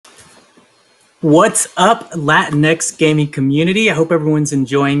What's up, Latinx gaming community? I hope everyone's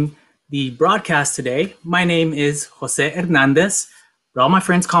enjoying the broadcast today. My name is Sho Hernandez, but all my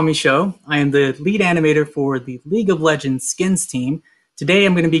friends call me Sho. I am the lead animator for the League of Legends skins team. Today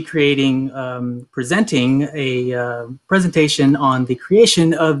I'm going to be presenting a presentation on the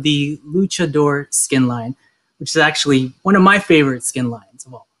creation of the Luchador skin line, which is actually one of my favorite skin lines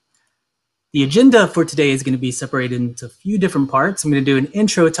of all. The agenda for today is going to be separated into a few different parts. I'm going to do an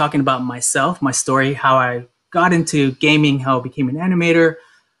intro talking about myself, my story, how I got into gaming, how I became an animator,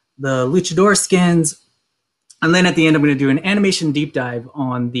 the Luchador skins, and then at the end I'm going to do an animation deep dive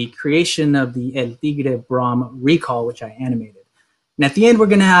on the creation of the El Tigre Braum recall, which I animated. And at the end we're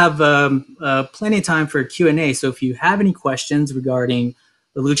going to have plenty of time for Q&A, so if you have any questions regarding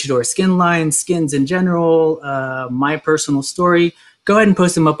the Luchador skin line, skins in general, my personal story, go ahead and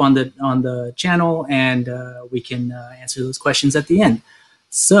post them up on the channel, and we can answer those questions at the end.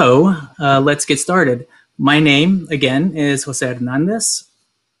 So let's get started. My name, again, is Sho Hernandez.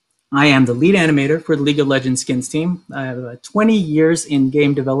 I am the lead animator for the League of Legends skins team. I have 20 years in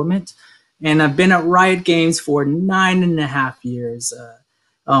game development, and I've been at Riot Games for 9.5 years.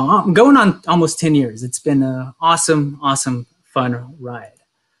 I'm going on almost 10 years. It's been an awesome, fun ride.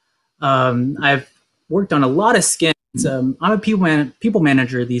 I've worked on a lot of skins. I'm a people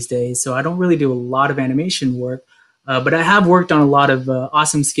manager these days, so I don't really do a lot of animation work, but I have worked on a lot of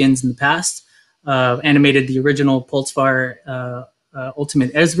awesome skins in the past. Animated the original Pulsefire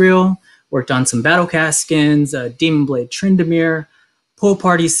Ultimate Ezreal, worked on some Battlecast skins, Demon Blade Tryndamere, Pool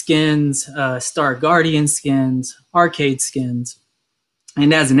Party skins, Star Guardian skins, arcade skins.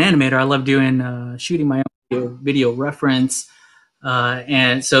 And as an animator, I love doing shooting my own video reference.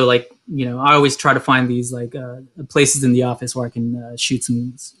 And so, like, you know, I always try to find these places in the office where I can shoot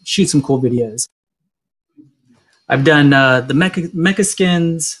some cool videos. I've done the mecha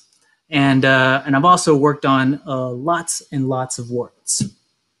skins, and I've also worked on lots and lots of worlds.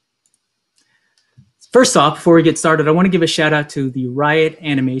 First off, before we get started, I want to give a shout out to the Riot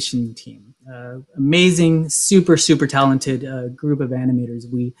animation team. Amazing, super talented group of animators.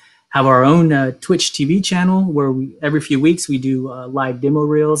 We have our own Twitch TV channel where every few weeks we do live demo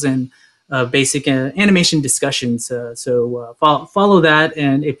reels and basic animation discussions. So follow that,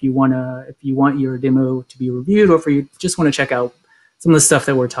 and if you want your demo to be reviewed, or if you just want to check out some of the stuff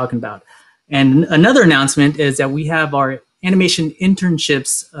that we're talking about. And another announcement is that we have our animation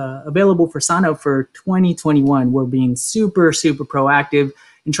internships available for sign up for 2021. We're being super proactive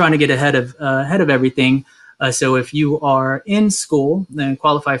and trying to get ahead of everything. So if you are in school and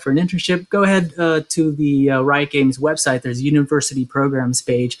qualify for an internship, go ahead to the Riot Games website. There's a university programs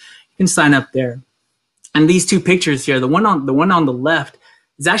page. You can sign up there. And these two pictures here, the one on the left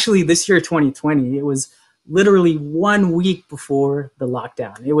is actually this year, 2020. It was literally 1 week before the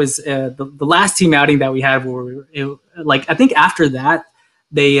lockdown. It was the last team outing that we had. Where I think after that,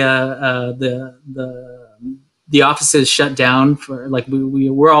 they the offices shut down for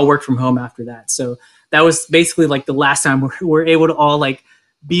we're all work from home after that. So that was basically like the last time we're able to all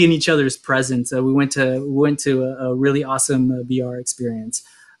be in each other's presence. We went to a really awesome VR experience.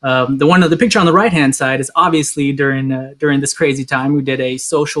 The picture on the right hand side is obviously during this crazy time. We did a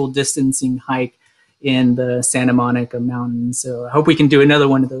social distancing hike in the Santa Monica Mountains. So I hope we can do another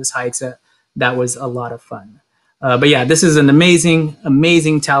one of those hikes. That was a lot of fun. But yeah, this is an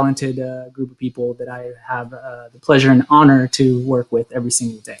amazing, talented group of people that I have the pleasure and honor to work with every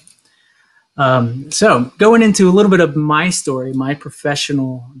single day. So going into a little bit of my story, my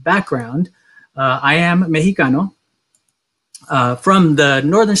professional background, I am Mexicano from the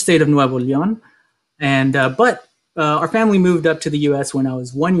northern state of Nuevo León, and but our family moved up to the U.S. when I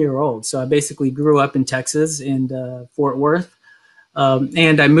was 1 year old. So I basically grew up in Texas and Fort Worth,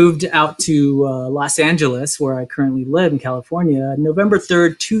 and I moved out to Los Angeles, where I currently live in California, November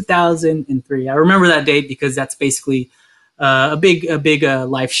 3rd, 2003. I remember that date because that's basically a big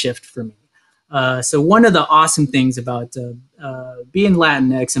life shift for me. So one of the awesome things about being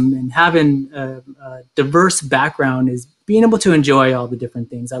Latinx and having a diverse background is being able to enjoy all the different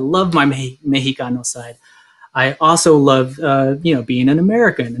things. I love my Mexicano side. I also love, being an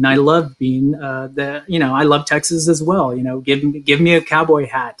American, and I love being I love Texas as well. You know, give me a cowboy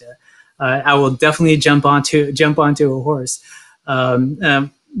hat. I will definitely jump onto a horse.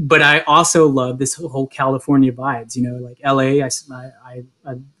 But I also love this whole California vibes. You know, like LA.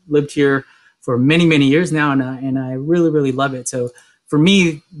 I've lived here for many years now, and I really love it. So for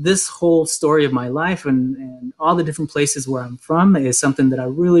me, this whole story of my life and all the different places where I'm from is something that I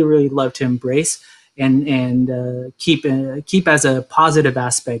really love to embrace and keep as a positive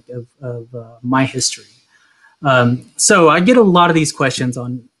aspect of my history. So I get a lot of these questions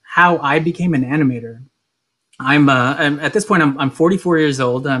on how I became an animator. I'm at this point, I'm 44 years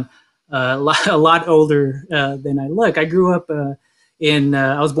old. I'm a lot older than I look. I grew up I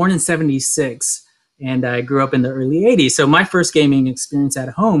was born in 76, and I grew up in the early 80s. So my first gaming experience at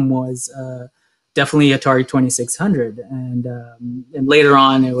home was definitely Atari 2600. And later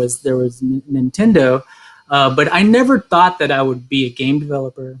on, there was Nintendo. But I never thought that I would be a game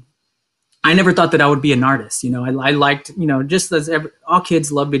developer. I never thought that I would be an artist. I liked, just as all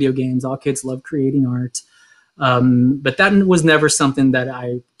kids love video games, all kids love creating art. But that was never something that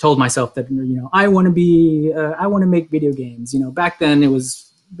I told myself that, I want to make video games. Back then it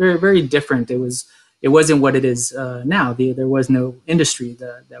was very, very different. It wasn't what it is now. There was no industry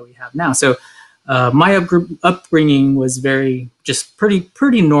that we have now. So my upbringing was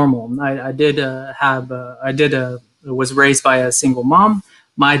pretty normal. Was raised by a single mom.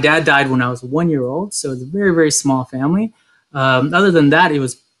 My dad died when I was 1 year old, so it's a very, very small family. Other than that, it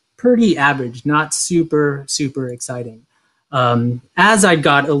was pretty average, not super, super exciting. As I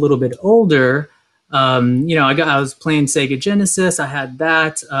got a little bit older, I was playing Sega Genesis. I had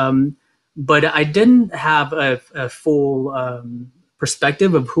that, but I didn't have a full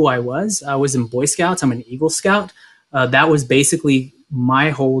perspective of who I was. I was in Boy Scouts. I'm an Eagle Scout. That was basically my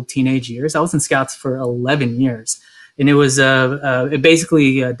whole teenage years. I was in Scouts for 11 years. And it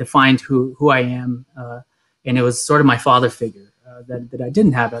basically defined who I am, and it was sort of my father figure that I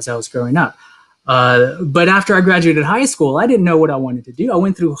didn't have as I was growing up. But after I graduated high school, I didn't know what I wanted to do. I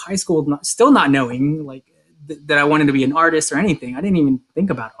went through high school still not knowing that I wanted to be an artist or anything. I didn't even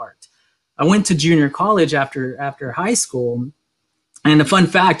think about art. I went to junior college after high school, and the fun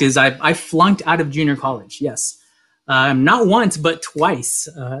fact is I flunked out of junior college. Yes, not once but twice,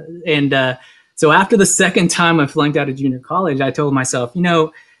 So after the second time I flunked out of junior college, I told myself,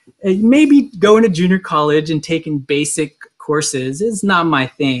 maybe going to junior college and taking basic courses is not my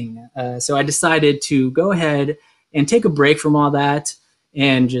thing. So I decided to go ahead and take a break from all that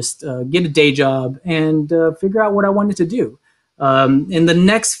and just get a day job and figure out what I wanted to do. And the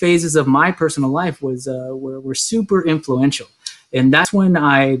next phases of my personal life were super influential. And that's when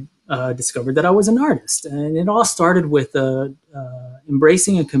I discovered that I was an artist. And it all started with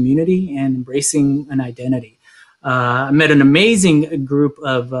embracing a community and embracing an identity. I met an amazing group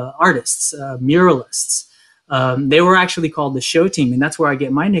of artists, muralists. They were actually called the Sho team, and that's where I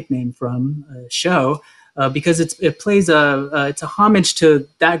get my nickname from, Sho, because it's a homage to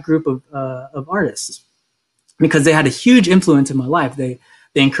that group of artists, because they had a huge influence in my life. They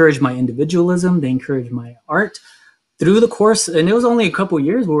encouraged my individualism. They encouraged my art. Through the course, and it was only a couple of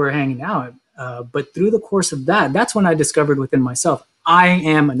years we were hanging out, but through the course of that's when I discovered within myself, I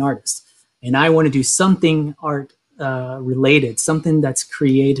am an artist, and I want to do something art related, something that's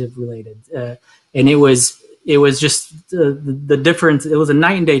creative related. And it was just the difference. It was a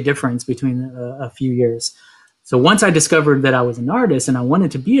night and day difference between a few years. So once I discovered that I was an artist and I wanted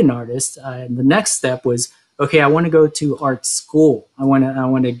to be an artist, the next step was, okay, I want to go to art school. I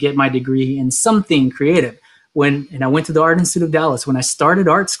want to get my degree in something creative. And I went to the Art Institute of Dallas. When I started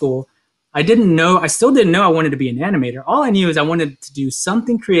art school, I still didn't know I wanted to be an animator. All I knew is I wanted to do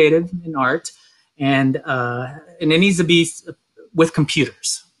something creative in art, and it needs to be with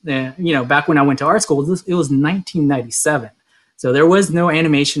computers. Back when I went to art school, it was 1997. So there was no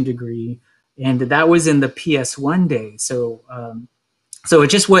animation degree, and that was in the PS1 days. So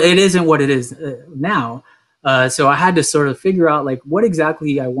it isn't what it is now. So I had to sort of figure out what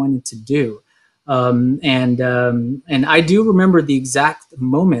exactly I wanted to do. And I do remember the exact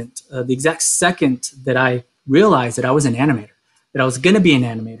moment, the exact second that I realized that I was an animator, that I was going to be an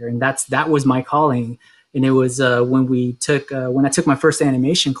animator. And that was my calling. And it was when I took my first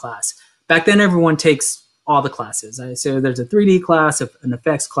animation class. Back then, everyone takes all the classes. So there's a 3D class, an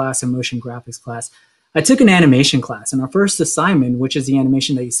effects class, a motion graphics class. I took an animation class, and our first assignment, which is the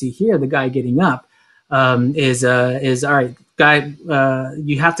animation that you see here, the guy getting up, is all right, guy,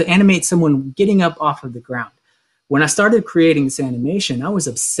 you have to animate someone getting up off of the ground. When I started creating this animation, I was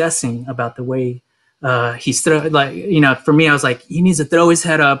obsessing about the way he's for me, I was like, he needs to throw his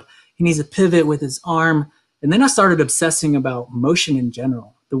head up, he needs to pivot with his arm. And then I started obsessing about motion in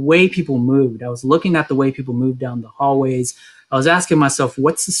general, the way people moved. I was looking at the way people moved down the hallways. I was asking myself,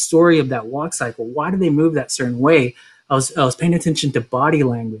 what's the story of that walk cycle? Why do they move that certain way? I was paying attention to body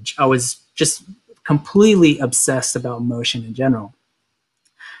language. I was just completely obsessed about motion in general.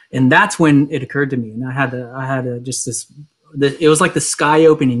 And that's when it occurred to me. And I had it was like the sky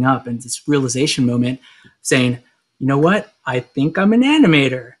opening up and this realization moment saying, you know what? I think I'm an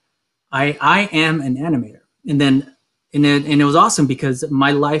animator. I am an animator. And it was awesome because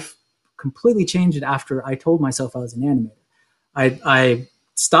my life completely changed after I told myself I was an animator. I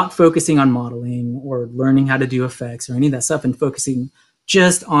stopped focusing on modeling or learning how to do effects or any of that stuff, and focusing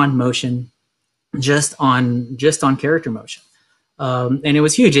just on motion, just on character motion. And it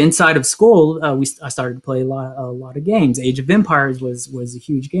was huge. Inside of school, I started to play a lot of games. Age of Empires was a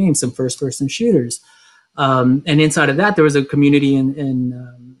huge game. Some first-person shooters, and inside of that, there was a community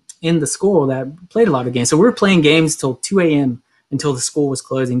in the school that played a lot of games. So we were playing games till 2 a.m. until the school was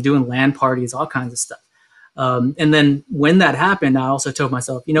closing, doing LAN parties, all kinds of stuff. And then when that happened, I also told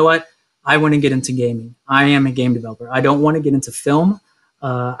myself, you know what? I want to get into gaming. I am a game developer. I don't want to get into film.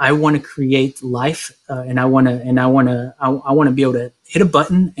 I want to create life, and I want to be able to hit a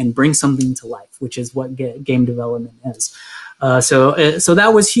button and bring something to life, which is what game development is. So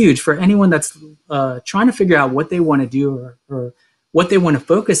that was huge for anyone that's trying to figure out what they want to do or what they want to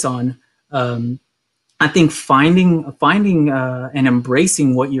focus on. I think finding and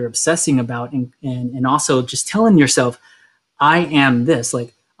embracing what you're obsessing about, and also just telling yourself, I am this.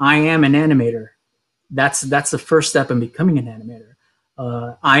 Like, I am an animator. That's the first step in becoming an animator.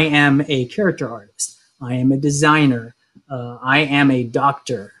 I am a character artist. I am a designer. I am a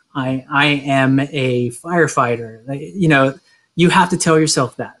doctor. I am a firefighter. You know, you have to tell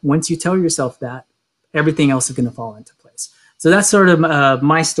yourself that. Once you tell yourself that, everything else is going to fall into place. So that's sort of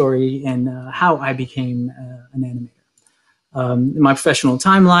my story and how I became an animator. My professional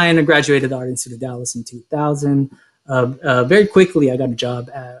timeline, I graduated the Art Institute of Dallas in 2000. Very quickly, I got a job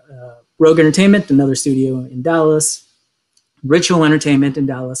at Rogue Entertainment, another studio in Dallas. Ritual Entertainment in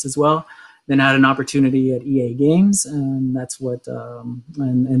Dallas as well. Then I had an opportunity at EA Games, and that's what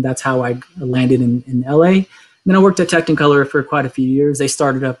and that's how I landed in LA. And then I worked at Technicolor for quite a few years. They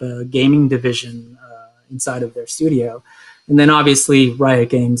started up a gaming division inside of their studio, and then obviously Riot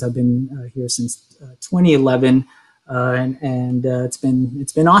Games. I've been here since 2011, and it's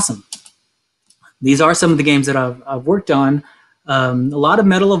been awesome. These are some of the games that I've worked on. A lot of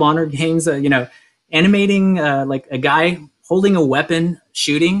Medal of Honor games. You know, animating like a guy holding a weapon,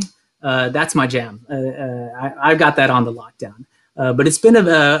 shooting, that's my jam. I've got that on the lockdown. But it's been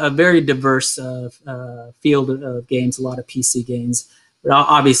a very diverse field of games, a lot of PC games. But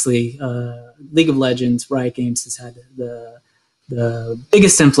obviously, League of Legends, Riot Games has had the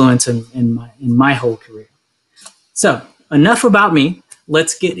biggest influence in my whole career. So enough about me.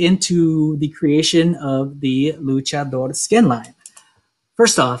 Let's get into the creation of the Luchador skin line.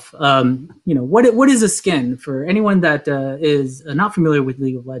 First off, you know, what is a skin? For anyone that is not familiar with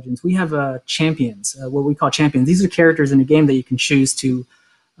League of Legends, we have champions, what we call champions. These are characters in a game that you can choose to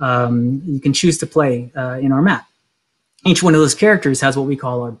play in our map. Each one of those characters has what we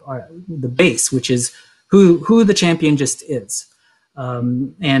call the base, which is who the champion just is.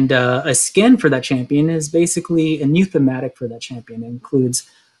 And a skin for that champion is basically a new thematic for that champion. It includes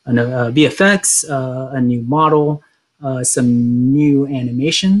VFX, a new model, some new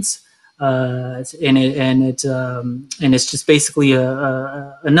animations, and it's just basically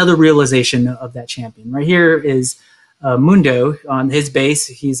another realization of that champion. Right here is Mundo on his base.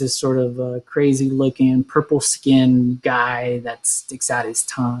 He's a sort of crazy-looking purple-skinned guy that sticks out his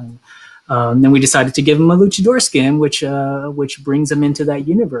tongue. Then we decided to give him a Luchador skin, which brings him into that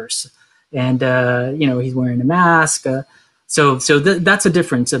universe. And you know, he's wearing a mask. So that's a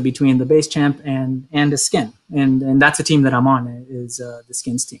difference between the base champ and a skin, and that's a team that I'm on, is the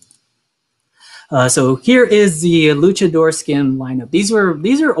skins team. So here is the Luchador skin lineup. These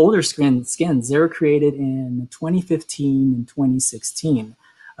are older skins. They were created in 2015 and 2016.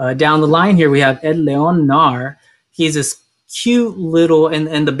 Down the line here we have El Leon Nar. He's this cute little,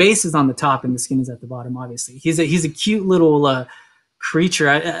 and the base is on the top and the skin is at the bottom. Obviously, he's a cute little creature.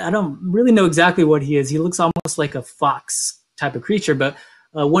 I don't really know exactly what he is. He looks almost like a fox type of creature, but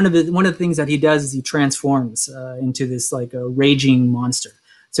one of the things that he does is he transforms into this like a raging monster.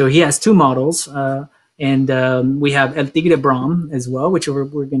 So he has two models, and we have El Tigre Brahm as well, which we're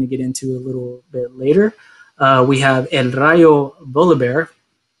going to get into a little bit later. We have El Rayo Volibear,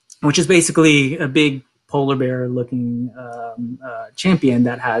 which is basically a big polar bear looking champion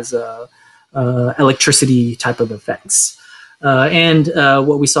that has electricity type of effects. And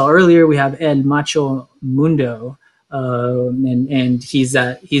what we saw earlier, we have El Macho Mundo, and he's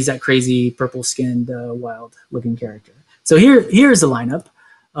that crazy purple skinned wild looking character. So here's the lineup,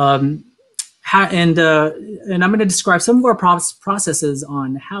 and I'm going to describe some of our processes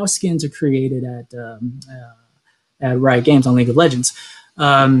on how skins are created at Riot Games on League of Legends.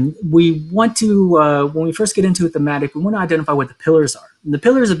 We want to when we first get into a thematic, we want to identify what the pillars are. And the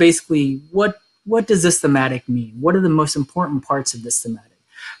pillars are basically what does this thematic mean? What are the most important parts of this thematic?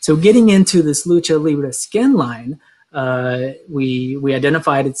 So getting into this Lucha Libre skin line, we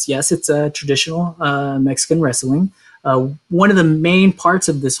identified it's a traditional Mexican wrestling. One of the main parts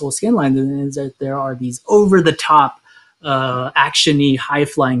of this whole skin line is that there are these over-the-top, action-y,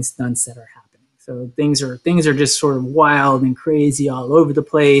 high-flying stunts that are happening. So things are just sort of wild and crazy all over the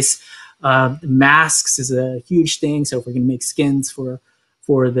place. Masks is a huge thing. So if we're going to make skins for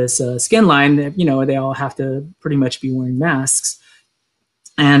this skin line, you know, they all have to pretty much be wearing masks.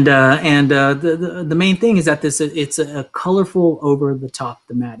 And the main thing is that it's a colorful, over-the-top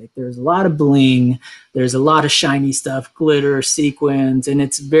thematic. There's a lot of bling, there's a lot of shiny stuff, glitter, sequins, and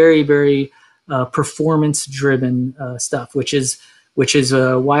it's very, very performance-driven stuff, which is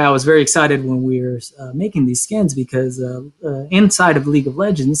why I was very excited when we were making these skins, because inside of League of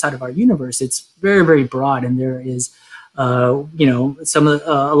Legends, inside of our universe, it's very, very broad, and there is you know,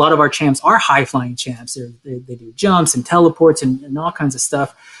 a lot of our champs are high-flying champs. They do jumps and teleports and all kinds of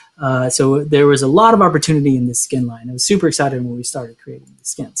stuff. So there was a lot of opportunity in this skin line. I was super excited when we started creating the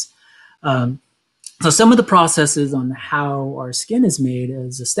skins. So some of the processes on how our skin is made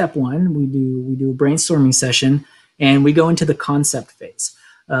is step one. We do a brainstorming session, and we go into the concept phase.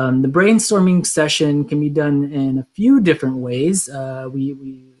 The brainstorming session can be done in a few different ways.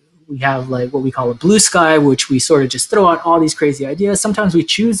 We have like what we call a blue sky, which we sort of just throw out all these crazy ideas. Sometimes we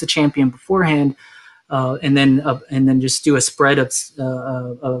choose the champion beforehand, and then just do a spread of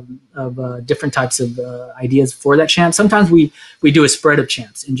different types of ideas for that champ. Sometimes we do a spread of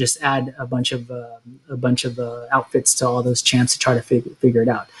champs and just add a bunch of outfits to all those champs to try to figure it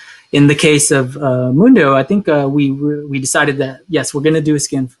out. In the case of Mundo, I think we decided that yes, we're going to do a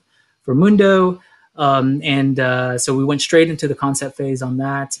skin for Mundo. So we went straight into the concept phase on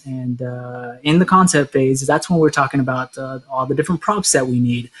that. And in the concept phase, that's when we're talking about all the different props that we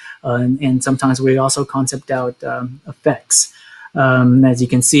need. And sometimes we also concept out effects. As you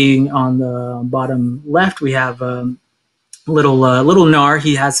can see on the bottom left, we have little Nar.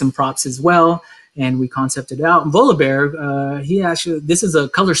 He has some props as well. And we concepted out. Volibear, this is a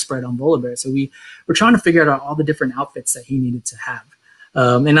color spread on Volibear. So we're trying to figure out all the different outfits that he needed to have.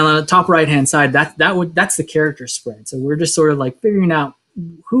 And on the top right-hand side, that's the character spread. So we're just sort of like figuring out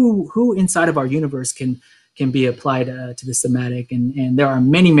who inside of our universe can be applied to this thematic, and there are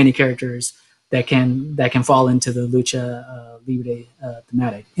many characters that can fall into the Lucha Libre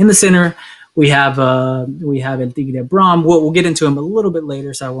thematic. In the center, we have El Tigre Braum. We'll get into him a little bit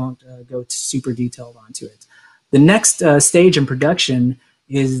later, so I won't go super detailed onto it. The next stage in production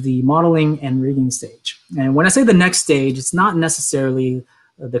is the modeling and rigging stage. And when I say the next stage, it's not necessarily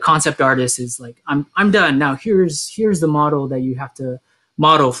the concept artist is like, I'm done. Now here's the model that you have to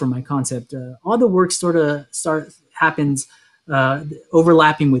model for my concept. All the work sort of happens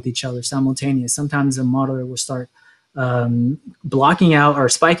overlapping with each other, simultaneous. Sometimes a modeler will start blocking out or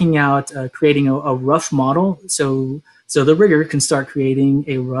spiking out, creating a rough model. So the rigger can start creating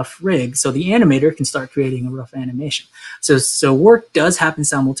a rough rig. So the animator can start creating a rough animation. So work does happen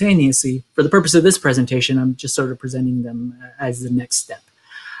simultaneously. For the purpose of this presentation, I'm just sort of presenting them as the next step.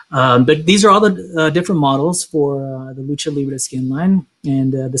 But these are all the different models for the Lucha Libre skin line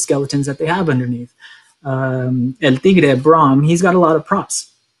and the skeletons that they have underneath. El Tigre Braum, he's got a lot of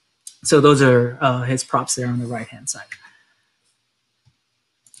props. So those are his props there on the right-hand side.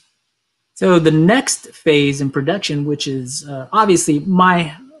 So the next phase in production, which is obviously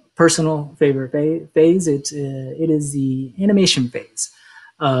my personal favorite phase, it is the animation phase.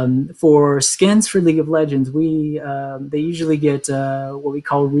 For skins for League of Legends, they usually get what we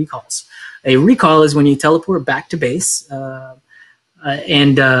call recalls. A recall is when you teleport back to base,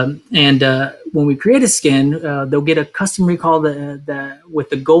 and when we create a skin, they'll get a custom recall that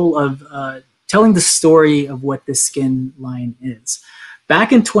with the goal of telling the story of what this skin line is.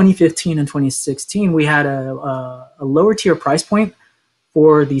 Back in 2015 and 2016, we had a lower tier price point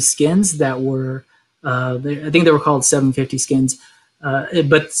for these skins that were, I think they were called 750 skins.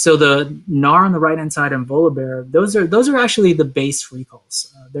 But so the Nar on the right-hand side and Volibear, those are actually the base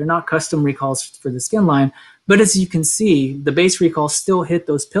recalls. They're not custom recalls for the skin line, but as you can see, the base recalls still hit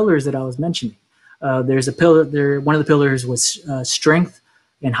those pillars that I was mentioning. There's a pillar there. One of the pillars was strength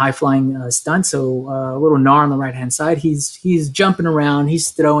and high-flying stunt. So little Nar on the right-hand side, he's jumping around, he's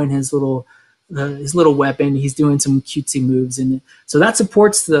throwing his little weapon, he's doing some cutesy moves, and so that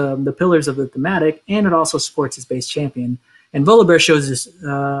supports the pillars of the thematic, and it also supports his base champion. And Volibear shows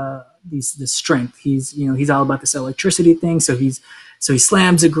this strength. He's all about this electricity thing. So he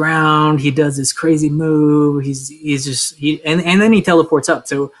slams the ground. He does this crazy move. And then he teleports up.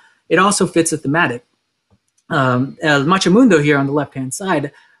 So it also fits the thematic. Machamundo here on the left-hand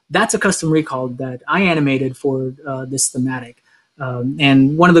side, that's a custom recall that I animated for this thematic.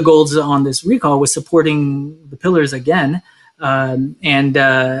 And one of the goals on this recall was supporting the pillars again.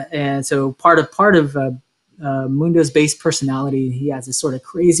 And so part of Mundo's base personality. He has this sort of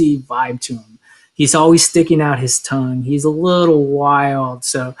crazy vibe to him. He's always sticking out his tongue. He's a little wild.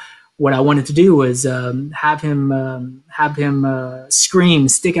 So what I wanted to do was have him scream,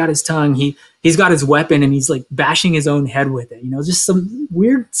 stick out his tongue. He's got his weapon and he's like bashing his own head with it. Just some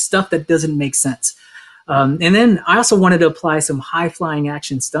weird stuff that doesn't make sense. And then I also wanted to apply some high flying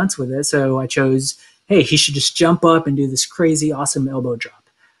action stunts with it. So I chose, hey, he should just jump up and do this crazy, awesome elbow drop.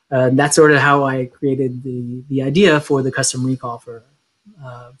 That's sort of how I created the idea for the custom recall for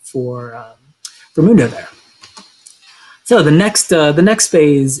Mundo there. So the next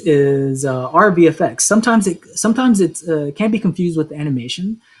phase is RVFX. Sometimes it can be confused with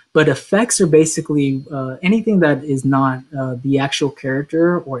animation, but effects are basically anything that is not the actual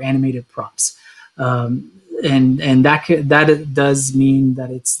character or animated props. And that does mean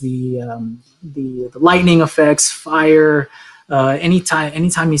that it's the lightning effects, fire.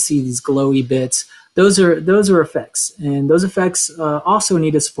 Anytime you see these glowy bits, those are effects, and those effects also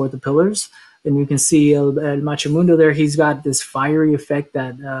need to support the pillars. And you can see El Machamundo there. He's got this fiery effect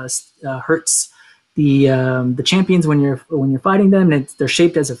that hurts the champions when you're fighting them, and they're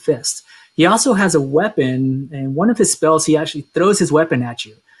shaped as a fist. He also has a weapon, and one of his spells, he actually throws his weapon at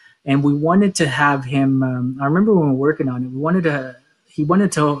you. And we wanted to have him. I remember when we were working on it, wanted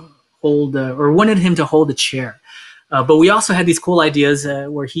him to hold a chair. But we also had these cool ideas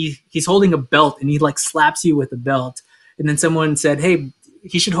where he's holding a belt and he like slaps you with a belt. And then someone said, hey,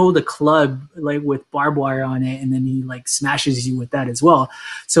 he should hold a club like with barbed wire on it, and then he like smashes you with that as well.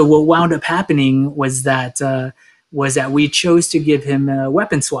 So what wound up happening was that we chose to give him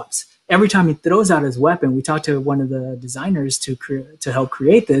weapon swaps. Every time he throws out his weapon, we talked to one of the designers to help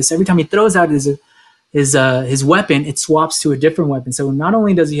create this. Every time he throws out his weapon, it swaps to a different weapon. So not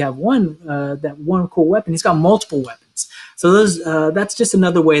only does he have one cool weapon, he's got multiple weapons. So that's just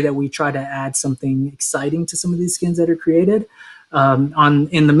another way that we try to add something exciting to some of these skins that are created.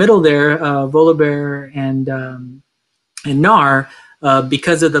 In the middle there, Volibear and Gnar,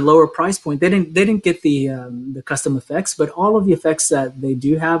 because of the lower price point, they didn't get the custom effects, but all of the effects that they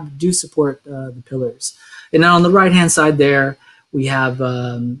do support the pillars. And now on the right hand side there, we have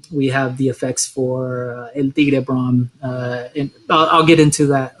the effects for El Tigre Brahm. And I'll get into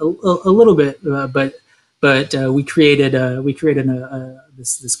that a little bit, but we created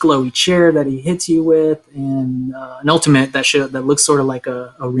this glowy chair that he hits you with, and an ultimate that looks sort of like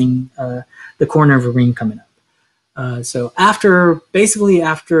a ring, the corner of a ring coming up. So after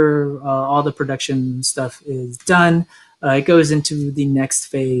all the production stuff is done, it goes into the next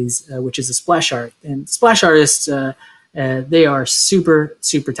phase, which is the splash art. And splash artists, they are super,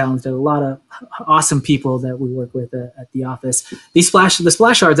 super talented. A lot of awesome people that we work with at the office. The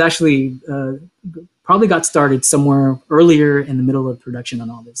splash arts actually probably got started somewhere earlier in the middle of production on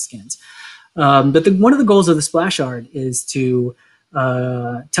all these skins. But one of the goals of the splash art is to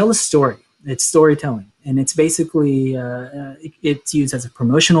tell a story. It's storytelling, and it's basically it's used as a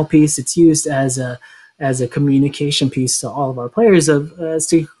promotional piece. It's used as a communication piece to all of our players as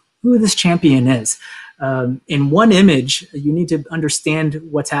to who this champion is. In one image, you need to understand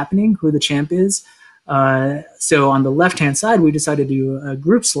what's happening, who the champ is. So on the left-hand side, we decided to do a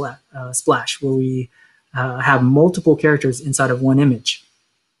group splash where we have multiple characters inside of one image.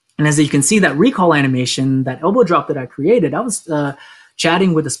 And as you can see, that recall animation, that elbow drop that I created, I was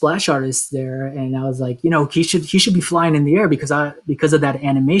chatting with the splash artist there, and I was like, he should be flying in the air because of that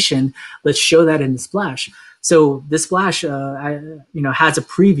animation. Let's show that in the splash. So this splash, has a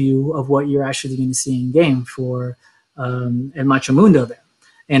preview of what you're actually going to see in game for El Machamundo there.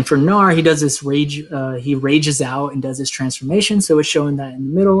 And for Gnar, he does this rage. He rages out and does this transformation, so it's showing that in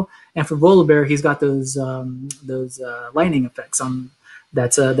the middle. And for Volibear, he's got those lightning effects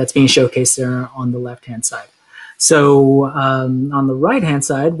that's being showcased there on the left-hand side. So on the right-hand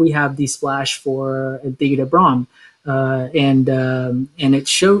side, we have the splash for El Tigre Brahm. And it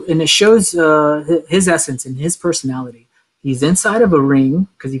shows his essence and his personality. He's inside of a ring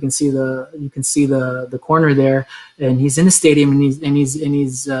because you can see the corner there, and he's in a stadium, and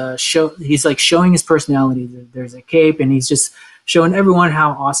he's like showing his personality. There's a cape, and he's just showing everyone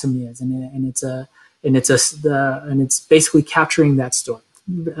how awesome he is, and it's basically capturing that story.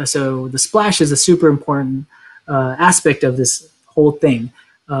 So the splash is a super important aspect of this whole thing.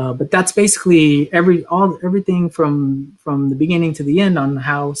 But that's basically everything from the beginning to the end on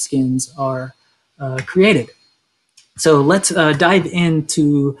how skins are created. So let's dive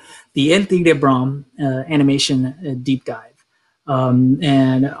into the El Tigre Brahm animation deep dive.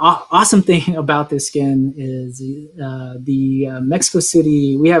 And awesome thing about this skin is the Mexico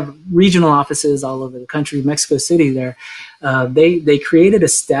City. We have regional offices all over the country. Mexico City, there, they created a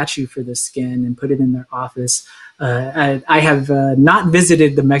statue for this skin and put it in their office. I have not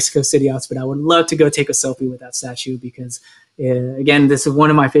visited the Mexico City office, but I would love to go take a selfie with that statue because, again, this is one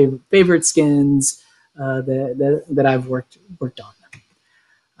of my favorite skins that I've worked on.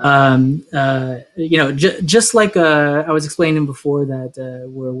 Just like I was explaining before, that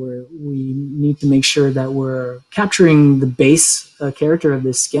we need to make sure that we're capturing the base character of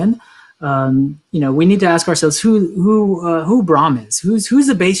this skin. We need to ask ourselves who Braum is, who's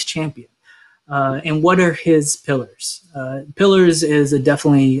the base champion, and what are his pillars. Pillars is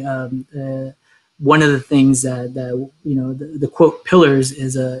definitely one of the things that the quote pillars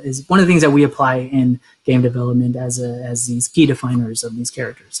is one of the things that we apply in game development as these key definers of these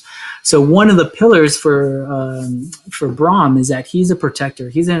characters. So one of the pillars for Braum is that he's a protector.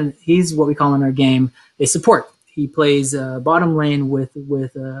 He's what we call in our game a support. He plays bottom lane with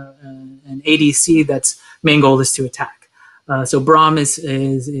an ADC that's main goal is to attack. So Braum is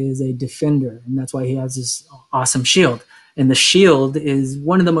a defender, and that's why he has this awesome shield. And the shield is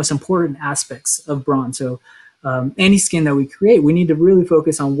one of the most important aspects of Braum. So any skin that we create, we need to really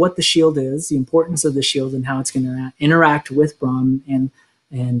focus on what the shield is, the importance of the shield, and how it's going to interact with Braum and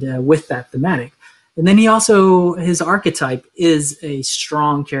with that thematic. And then his archetype is a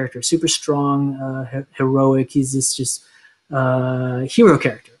strong character, super strong, heroic. He's just hero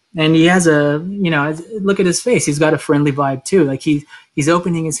character. And he has look at his face. He's got a friendly vibe too. Like he's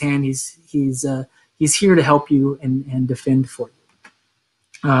opening his hand. He's here to help you and defend for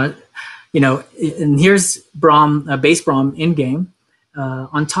you. And here's Braum, base Braum in game.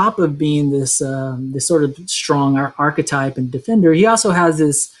 On top of being this sort of strong archetype and defender, he also has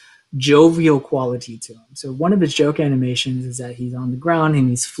this jovial quality to him. So one of his joke animations is that he's on the ground and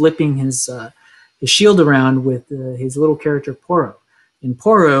he's flipping his shield around with his little character Poro. And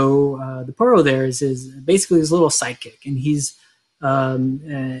Poro, the Poro there is basically his little sidekick, and he's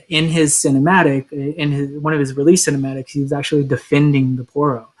in his cinematic, one of his release cinematics, he was actually defending the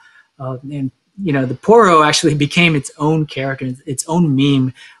Poro. And the Poro actually became its own character, its own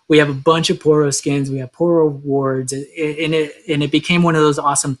meme. We have a bunch of Poro skins. We have Poro wards, and it became one of those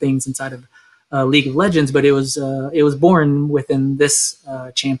awesome things inside of League of Legends. But it was born within this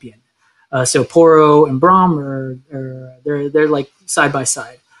champion. So Poro and Braum they're like side by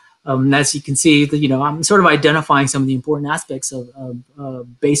side. As you can see, I'm sort of identifying some of the important aspects of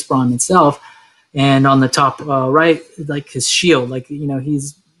base Braum itself. And on the top right, like his shield,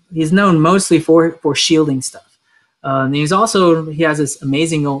 he's known mostly for shielding stuff. And he has this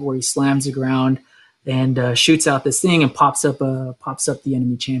amazing ult where he slams the ground and shoots out this thing and pops up the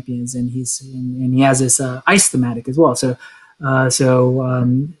enemy champions. And he has this ice thematic as well. So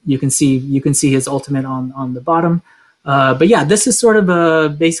you can see his ultimate on the bottom. But yeah, this is sort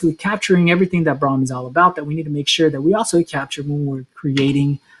of basically capturing everything that Braum is all about, that we need to make sure that we also capture when we're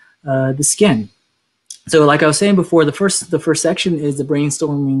creating the skin. So like I was saying before, the first section is the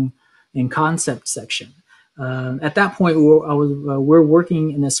brainstorming and concept section. At that point, we're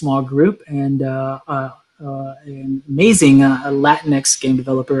working in a small group, and an amazing Latinx game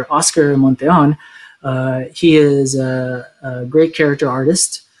developer, Oscar Monteon, he is a great character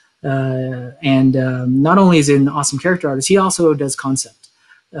artist. And not only is he an awesome character artist, he also does concept.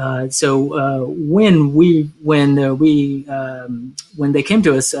 So when they came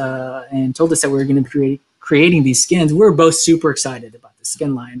to us and told us that we were going to be creating these skins, we were both super excited about the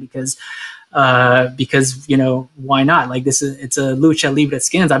skin line because why not? Like it's a Lucha Libre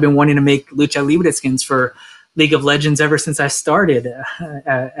skins. I've been wanting to make Lucha Libre skins for League of Legends ever since I started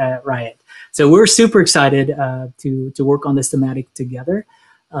at Riot. So we're super excited to work on this thematic together.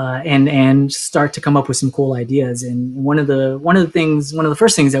 And start to come up with some cool ideas. And one of the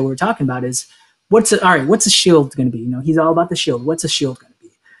first things that we were talking about is what's a shield going to be? He's all about the shield. What's a shield going to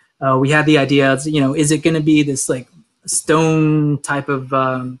be? We had the idea of, is it going to be this like stone type of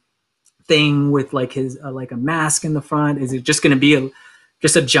thing with like his like a mask in the front? Is it just going to be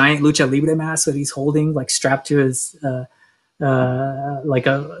just a giant Lucha Libre mask that he's holding, like strapped to his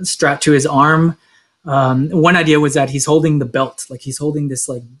strapped to his arm? One idea was that he's holding the belt, like he's holding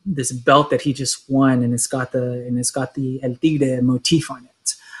this belt that he just won, and it's got the El Tigre motif on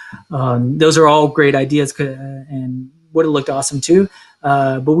it. Those are all great ideas and would have looked awesome too.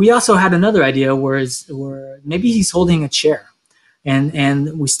 But we also had another idea where maybe he's holding a chair,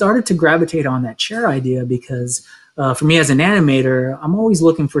 and we started to gravitate on that chair idea because for me as an animator, I'm always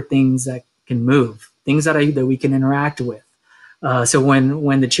looking for things that can move, things that we can interact with. So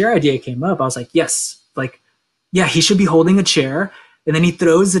when the chair idea came up, I was like, yes, like yeah, he should be holding a chair, and then he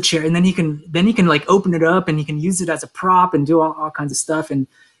throws the chair, and then he can like open it up, and he can use it as a prop and do all kinds of stuff. And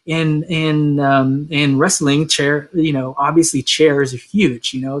in wrestling, chair, obviously chairs are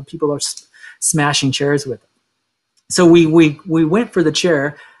huge. People are smashing chairs with them. So we went for the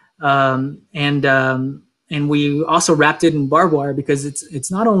chair, and we also wrapped it in barbed wire because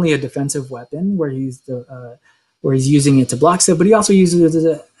it's not only a defensive weapon where he's using it to block stuff, but he also uses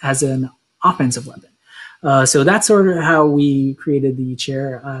it as an offensive weapon. So that's sort of how we created the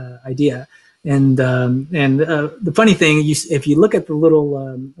chair idea. And the funny thing, if you look at the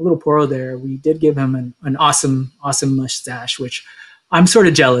little Poro there, we did give him an awesome mustache, which I'm sort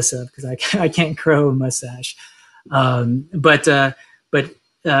of jealous of because I can't grow a mustache. But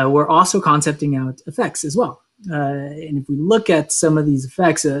we're also concepting out effects as well. And if we look at some of these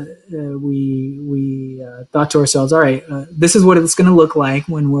effects, we thought to ourselves, all right, this is what it's going to look like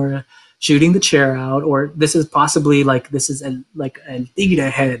when we're shooting the chair out, or this is possibly like this is like a theta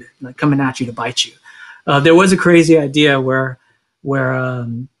head like coming at you to bite you. There was a crazy idea where a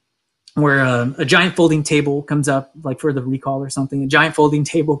giant folding table comes up, like for the recall or something. A giant folding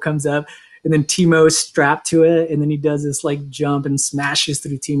table comes up, and then Timo's strapped to it, and then he does this like jump and smashes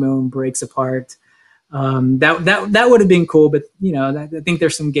through Timo and breaks apart. That would have been cool, but I think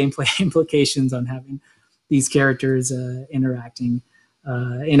there's some gameplay implications on having these characters interacting.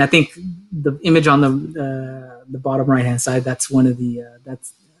 And I think the image on the bottom right hand side, that's one of the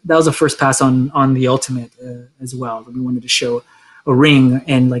that was a first pass on the ultimate as well. We wanted to show a ring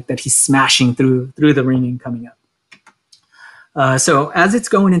and like that he's smashing through the ring and coming up. So as it's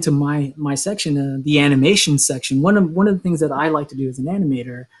going into my section, the animation section, one of the things that I like to do as an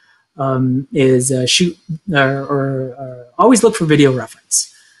animator is shoot or always look for video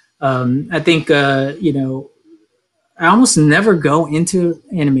reference. I think I almost never go into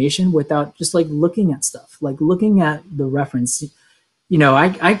animation without just like looking at stuff, like looking at the reference.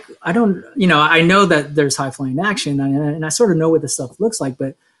 I don't, I know that there's high flying action and I sort of know what this stuff looks like,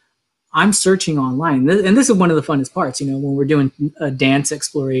 but I'm searching online. And this is one of the funnest parts, when we're doing dance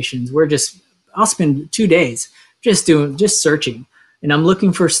explorations, I'll spend 2 days just searching, and I'm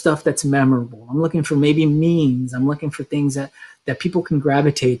looking for stuff that's memorable. I'm looking for maybe memes. I'm looking for things that people can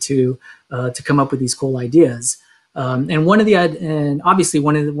gravitate to come up with these cool ideas. And obviously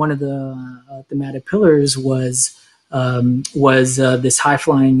one of the thematic pillars was this high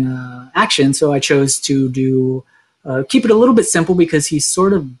flying action. So I chose to keep it a little bit simple because he's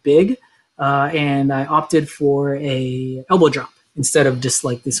sort of big, and I opted for a elbow drop instead of just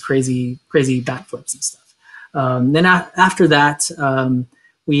like this crazy backflips and stuff. Then after that,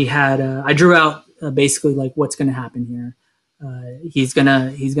 I drew out basically like what's going to happen here. He's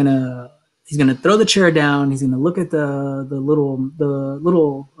gonna throw the chair down. He's gonna look at the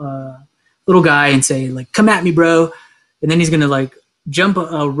little guy and say like, "Come at me, bro!" And then he's gonna like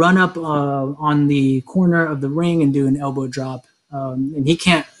run up on the corner of the ring and do an elbow drop. And he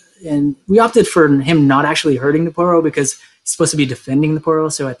can't. And we opted for him not actually hurting the Poro because he's supposed to be defending the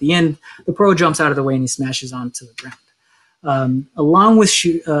Poro. So at the end, the Poro jumps out of the way and he smashes onto the ground. Along with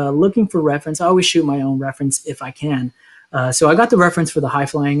looking for reference, I always shoot my own reference if I can. So I got the reference for the high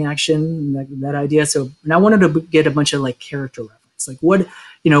flying action, that idea. And I wanted to get a bunch of like character reference, like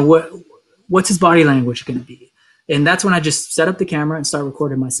what's his body language going to be? And that's when I just set up the camera and start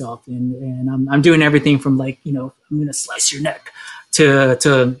recording myself. And I'm doing everything from like, I'm going to slice your neck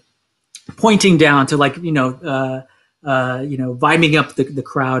to pointing down to like, vibing up the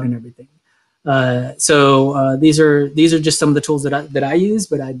crowd and everything. So these are just some of the tools that I use,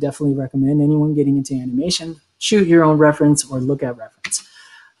 but I definitely recommend anyone getting into animation, shoot your own reference or look at reference.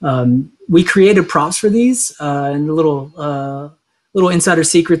 We created props for these, and a little insider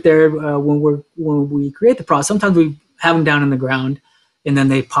secret there. When we create the props, sometimes we have them down on the ground, and then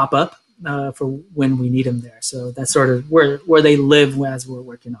they pop up for when we need them there. So that's sort of where they live as we're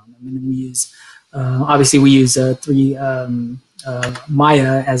working on them. And then we use obviously we use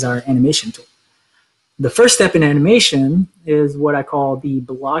Maya as our animation tool. The first step in animation is what I call the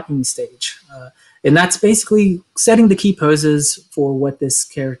blocking stage. And that's basically setting the key poses for what this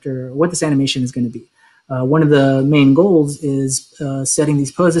animation is going to be. One of the main goals is setting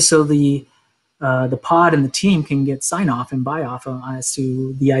these poses so the pod and the team can get sign off and buy off as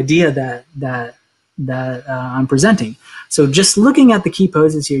to the idea that I'm presenting. So just looking at the key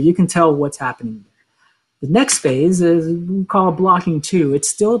poses here, you can tell what's happening there. The next phase is we call blocking 2. It's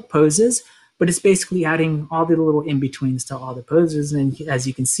still poses, but it's basically adding all the little in-betweens to all the poses. And as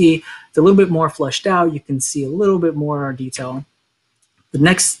you can see, it's a little bit more fleshed out. You can see a little bit more detail. The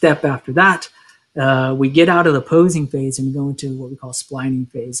next step after that, we get out of the posing phase and go into what we call splining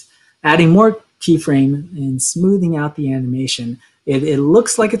phase, adding more keyframe and smoothing out the animation. It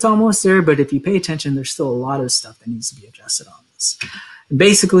looks like it's almost there, but if you pay attention, there's still a lot of stuff that needs to be adjusted on this. And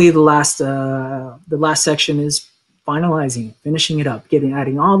basically, the last section is finalizing, finishing it up,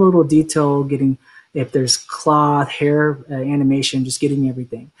 adding all the little detail, getting if there's cloth, hair, animation, just getting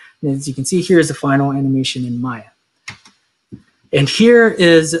everything. And as you can see, here's the final animation in Maya. And here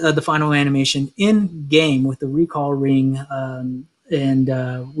is the final animation in game with the recall ring.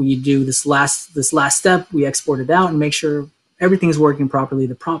 We do this last step. We export it out and make sure everything's working properly.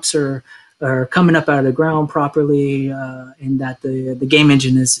 The props are coming up out of the ground properly, and that the game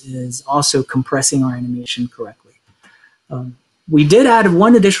engine is also compressing our animation correctly. We did add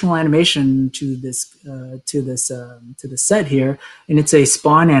one additional animation to this set here, and it's a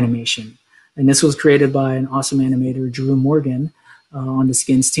spawn animation. And this was created by an awesome animator, Drew Morgan, on the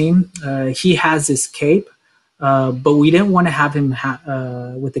skins team. He has this cape, but we didn't want to have him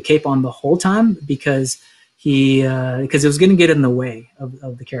with the cape on the whole time because it was going to get in the way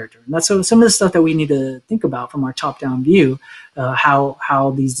of the character. And that's some of the stuff that we need to think about from our top-down view,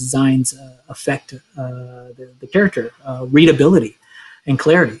 how these designs affect the character, readability and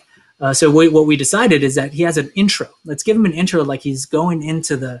clarity. So what we decided is that he has an intro. Let's give him an intro like he's going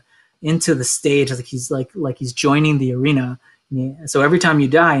into the stage, like he's joining the arena. So every time you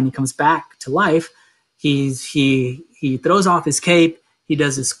die and he comes back to life, he throws off his cape. He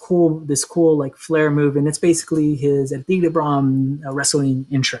does this cool like flare move, and it's basically his Antigua Brahm wrestling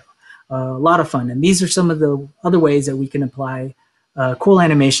intro. A lot of fun, and these are some of the other ways that we can apply cool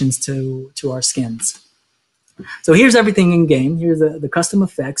animations to our skins. So here's everything in game. Here's the custom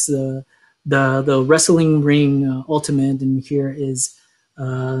effects, the wrestling ring ultimate, and here is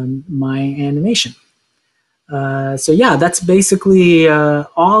my animation. So yeah, that's basically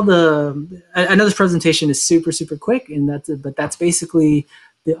all the. I know this presentation is super quick, but that's basically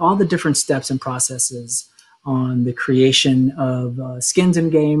all the different steps and processes on the creation of skins in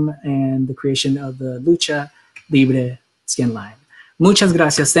game and the creation of the Lucha Libre skin line. Muchas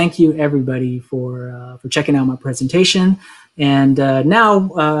gracias. Thank you everybody for checking out my presentation. And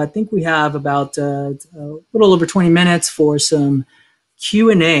now I think we have about a little over 20 minutes for some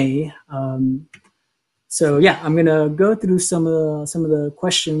Q&A. So yeah, I'm gonna go through some of the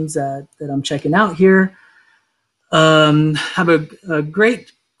questions that I'm checking out here. Have a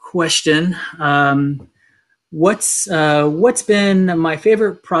great question. What's been my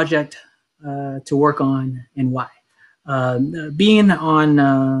favorite project to work on and why? Being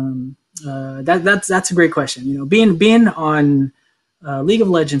on that's a great question. You know, being on League of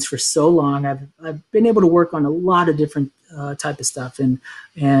Legends for so long, I've been able to work on a lot of different type of stuff, and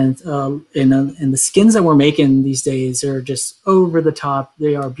the skins that we're making these days are just over the top.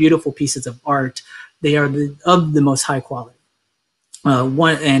 They are beautiful pieces of art. They are of the most high quality.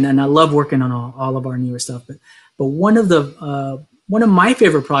 And I love working on all of our newer stuff. But one of my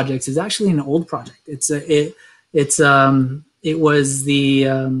favorite projects is actually an old project. It was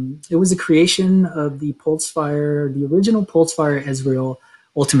the creation of the Pulsefire, the original Pulsefire Ezreal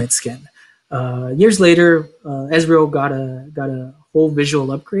Ultimate skin. Years later, Ezreal got a whole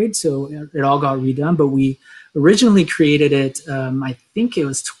visual upgrade, so it all got redone. But we originally created it. I think it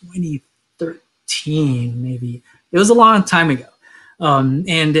was 2013, maybe. It was a long time ago, and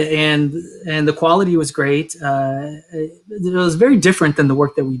the quality was great. It was very different than the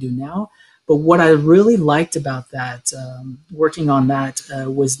work that we do now. But what I really liked about that, working on that,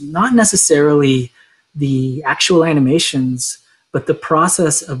 was not necessarily the actual animations, but the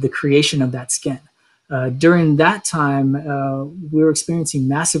process of the creation of that skin. During that time, we were experiencing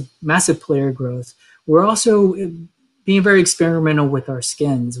massive player growth. We're also being very experimental with our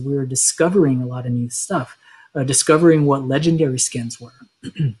skins. We were discovering a lot of new stuff, discovering what legendary skins were.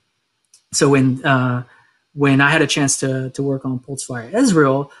 So when I had a chance to work on Pulsefire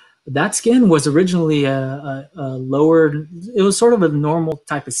Ezreal, that skin was originally a lower. It was sort of a normal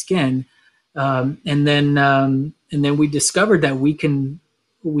type of skin, and then we discovered that we can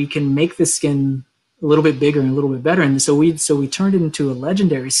make the skin a little bit bigger and a little bit better, and so we turned it into a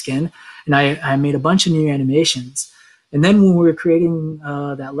legendary skin, and I made a bunch of new animations. And then when we were creating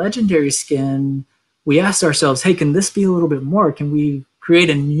that legendary skin, we asked ourselves, hey, can this be a little bit more? Can we create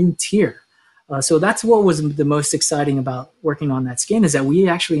a new tier? So that's what was the most exciting about working on that skin, is that we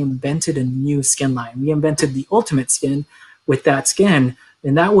actually invented a new skin line. We invented the ultimate skin with that skin,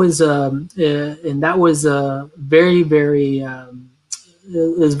 and that was it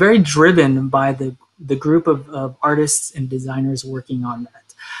was very driven by the group of artists and designers working on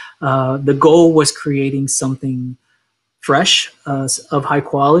that. The goal was creating something fresh, of high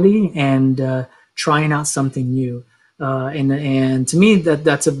quality, and trying out something new. And to me,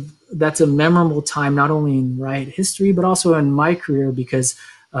 that's that's a memorable time, not only in Riot history, but also in my career, because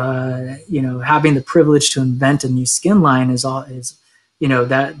having the privilege to invent a new skin line is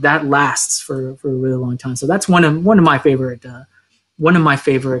that lasts for a really long time. So that's one of my favorite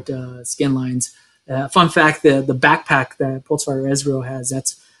skin lines. Fun fact: the backpack that Pulsefire Ezreal has,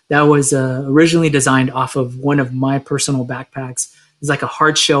 that was originally designed off of one of my personal backpacks. It's like a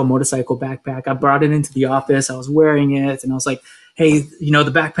hard shell motorcycle backpack. I brought it into the office. I was wearing it, and I was like, "Hey,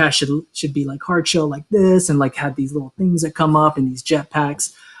 the backpack should be like hard shell like this, and like have these little things that come up and these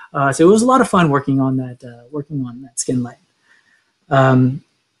jetpacks." So it was a lot of fun working on that skin line.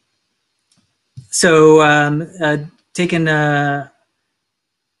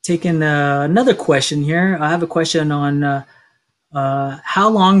 Taking another question here. I have a question on how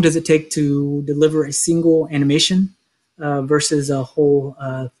long does it take to deliver a single animation versus a whole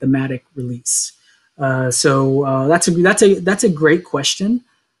thematic release? That's a great question.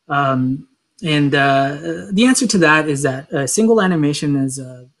 And the answer to that is that a single animation is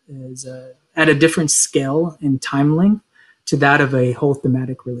at a different scale and time length to that of a whole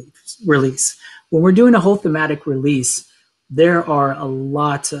thematic release. When we're doing a whole thematic release, there are a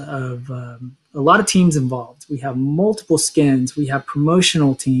lot of teams involved. We have multiple skins. We have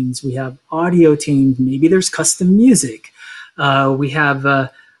promotional teams. We have audio teams. Maybe there's custom music. We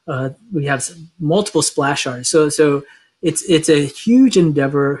have multiple splash artists. So it's a huge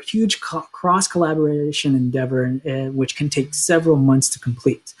endeavor, huge cross collaboration endeavor, which can take several months to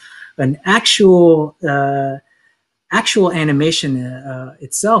complete. An actual animation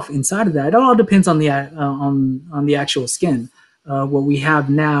itself inside of that, it all depends on the actual skin. What we have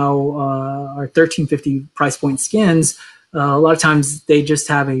now are 1350 price point skins. A lot of times they just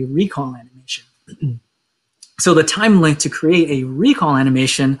have a recall animation. So the time length to create a recall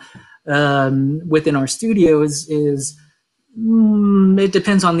animation within our studio is it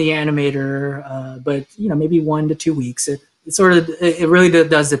depends on the animator, but maybe 1 to 2 weeks. It really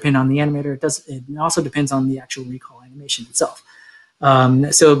does depend on the animator. It also depends on the actual recall animation itself.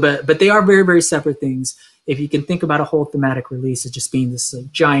 But they are very, very separate things. If you can think about a whole thematic release as just being this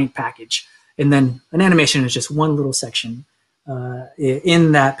giant package, and then an animation is just one little section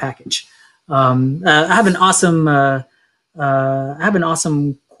in that package. I have an awesome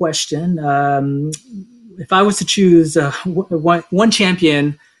question. If I was to choose one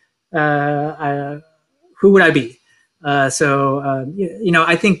champion, who would I be? I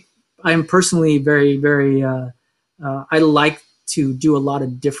think I'm personally very, very. I like to do a lot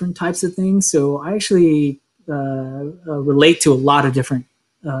of different types of things, so I actually relate to a lot of different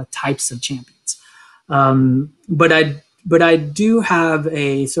types of champions. But I do have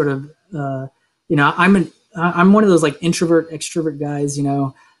a sort of I'm one of those like introvert extrovert guys,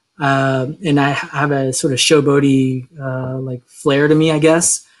 and I have a sort of showboaty like flair to me, I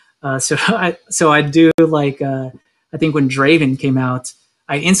guess. So I do like I think when Draven came out,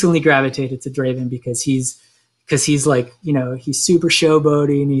 I instantly gravitated to Draven because he's like, he's super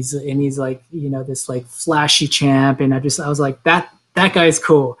showboaty, and he's like, this like flashy champ, and I was like, that guy's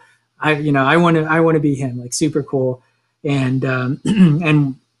cool. I want to be him, like super cool. And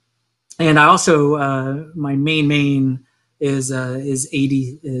and I also my main is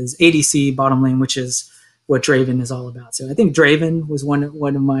ADC bottom lane, which is what Draven is all about. So I think Draven was one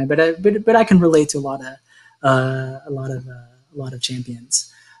of mine, but I can relate to a lot of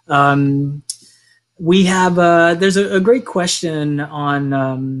champions. We have there's a great question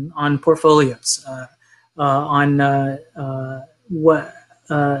on portfolios,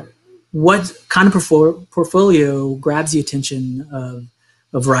 what kind of portfolio grabs the attention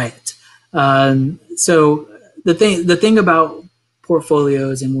of Riot. So the thing about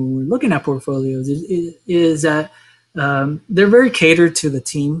portfolios, and when we're looking at portfolios, is that they're very catered to the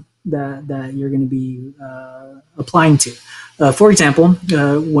team that you're going to be applying to. For example,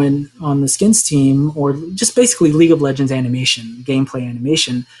 when on the skins team, or just basically League of Legends animation, gameplay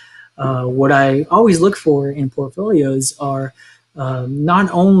animation, what I always look for in portfolios are not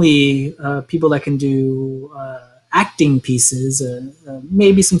only people that can do acting pieces,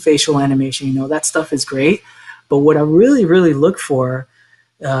 maybe some facial animation, that stuff is great. But what I really look for,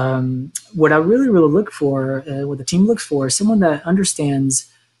 what the team looks for, is someone that understands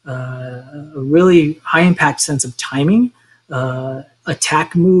a really high impact sense of timing,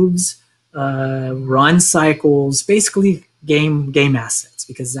 attack moves, run cycles, basically game assets,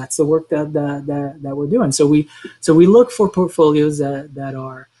 because that's the work that we're doing. So we look for portfolios that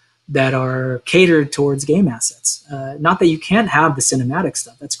are catered towards game assets. Not that you can't have the cinematic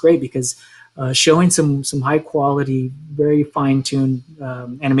stuff. That's great, because showing some high quality, very fine tuned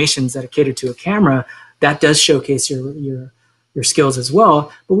animations that are catered to a camera, that does showcase your your skills as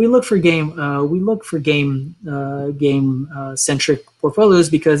well. But we look for game centric portfolios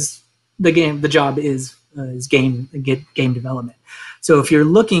because the job is game development. So if you're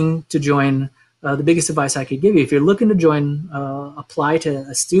looking to join, the biggest advice I could give you, if you're looking to join, apply to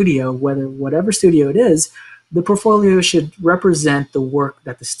a studio, whatever studio it is, the portfolio should represent the work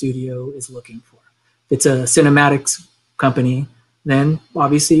that the studio is looking for. If it's a cinematics company, then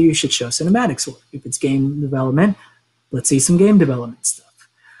obviously you should show cinematics work. If it's game development, let's see some game development stuff.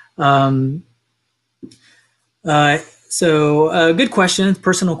 So good question,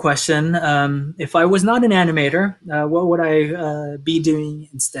 personal question. If I was not an animator, what would I be doing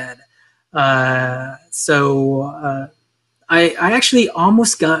instead? I actually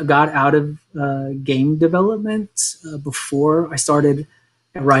almost got out of game development before I started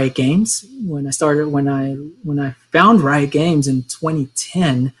at Riot Games. When I found Riot Games in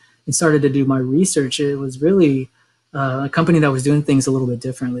 2010 and started to do my research, it was really a company that was doing things a little bit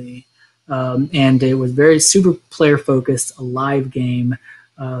differently. And it was very super player focused, a live game.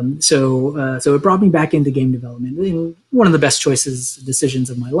 So it brought me back into game development. One of the best decisions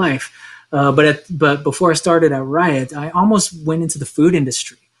of my life. But before I started at Riot, I almost went into the food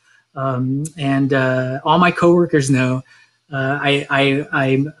industry. And all my coworkers know I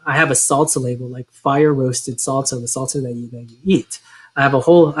have a salsa label, like fire roasted salsa, the salsa that you eat. I have a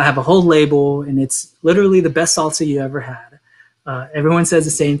whole label, and it's literally the best salsa you ever had. Everyone says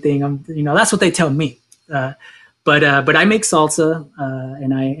the same thing. That's what they tell me. But I make salsa,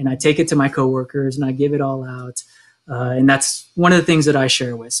 and I take it to my coworkers, and I give it all out, and that's one of the things that I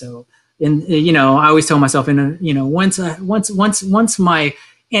share with. So, I always tell myself, once my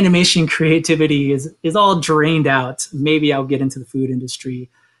animation creativity is all drained out, maybe I'll get into the food industry.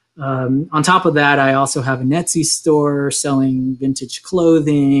 On top of that, I also have an Etsy store selling vintage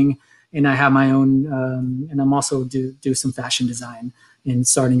clothing, and I have my own, and I'm also do some fashion design and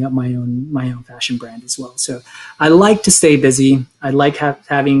starting up my own fashion brand as well. So I like to stay busy. I like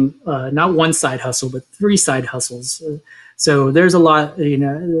having not one side hustle, but 3 side hustles. So there's a lot,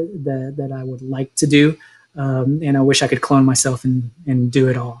 that I would like to do, and I wish I could clone myself and do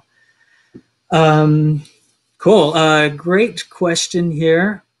it all. Cool. Great question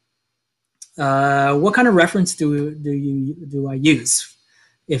here. What kind of reference do I use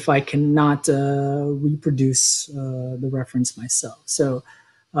if I cannot reproduce the reference myself? So,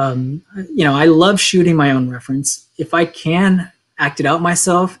 I love shooting my own reference. If I can act it out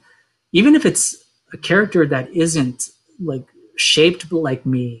myself, even if it's a character that isn't like shaped like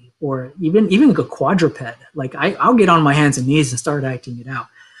me, or even a quadruped, like I'll get on my hands and knees and start acting it out.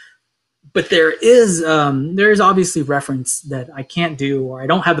 But there is obviously reference that I can't do, or I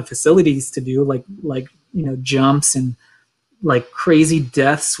don't have the facilities to do, like jumps and like crazy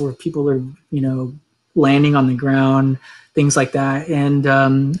deaths where people are landing on the ground, things like that. And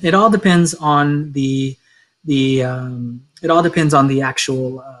it all depends on the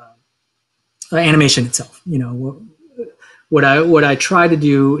actual animation itself. What I try to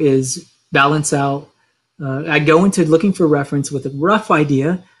do is balance out. I go into looking for reference with a rough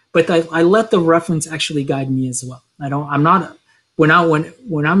idea, but I let the reference actually guide me as well. When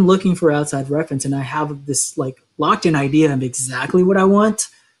I'm looking for outside reference and I have this like locked in idea of exactly what I want,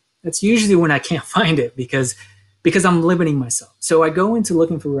 that's usually when I can't find it because I'm limiting myself. So I go into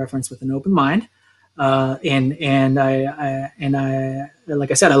looking for reference with an open mind, and I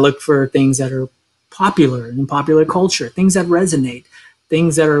like I said, I look for things that are popular in popular culture, things that resonate,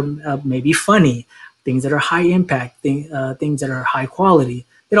 things that are maybe funny, things that are high impact, things that are high quality.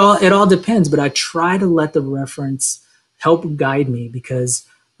 It all depends, but I try to let the reference help guide me because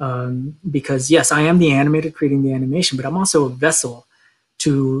yes, I am the animator creating the animation, but I'm also a vessel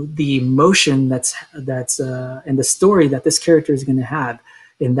to the emotion that's and the story that this character is going to have,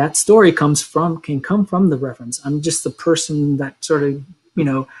 and that story can come from the reference. I'm just the person that sort of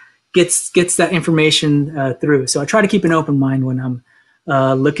gets that information through. So I try to keep an open mind when I'm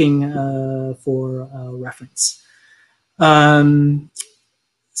looking for reference.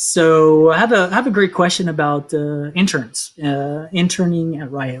 So I have a great question about interns, interning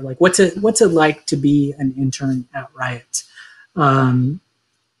at Riot. Like, what's it like to be an intern at Riot?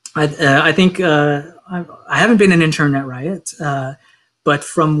 I think I haven't been an intern at Riot, but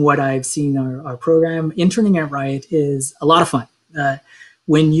from what I've seen our program, interning at Riot is a lot of fun.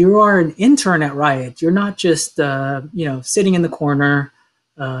 When you are an intern at Riot, you're not just sitting in the corner.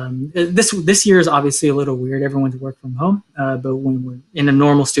 This year is obviously a little weird. Everyone's work from home, but when we're in a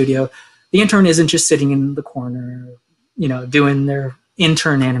normal studio, the intern isn't just sitting in the corner, doing their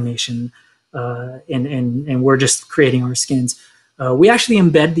intern animation, and we're just creating our skins. we actually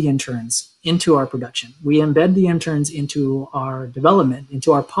embed the interns into our production. We embed the interns into our development,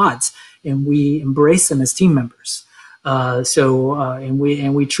 into our pods, and we embrace them as team members. And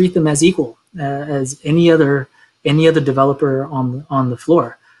we treat them as equal as any other developer on the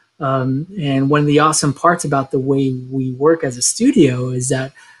floor. And one of the awesome parts about the way we work as a studio is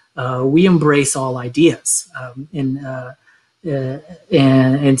that we embrace all ideas, and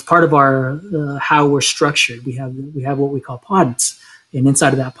it's part of our how we're structured. We have what we call pods, and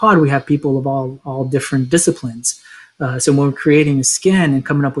inside of that pod, we have people of all different disciplines. So when we're creating a skin and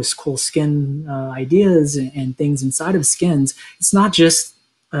coming up with cool skin ideas and things inside of skins, it's not just,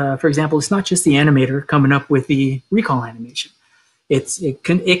 for example, it's not just the animator coming up with the recall animation. It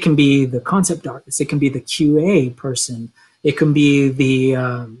can be the concept artist, it can be the QA person, it can be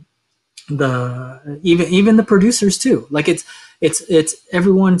even the producers too. Like it's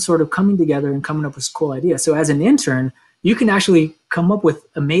everyone sort of coming together and coming up with cool ideas. So as an intern, you can actually come up with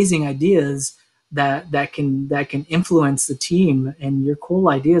amazing ideas that can influence the team, and your cool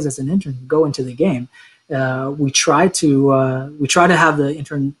ideas as an intern go into the game. We try to have the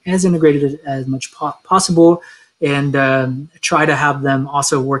intern as integrated as much possible, and try to have them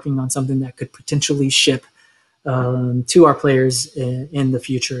also working on something that could potentially ship to our players in the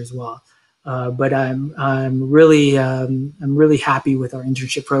future as well. But I'm really happy with our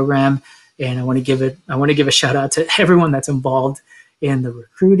internship program, and I want to give a shout out to everyone that's involved in the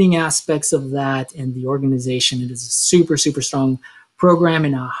recruiting aspects of that and the organization. It is a super strong program,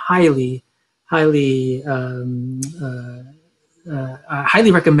 and a highly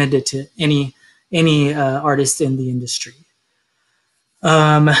recommended to any artist in the industry.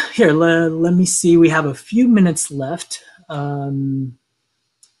 Here, let me see. We have a few minutes left.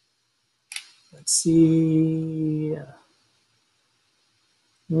 Let's see.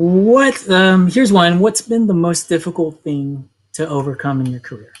 Here's one. What's been the most difficult thing to overcome in your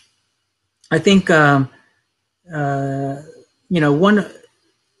career? I think,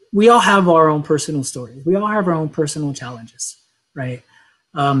 we all have our own personal stories. We all have our own personal challenges, right?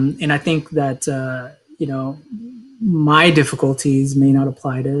 And I think that, my difficulties may not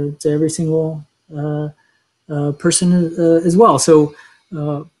apply to every single person as well. So,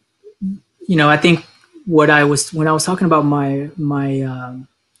 I think when I was talking about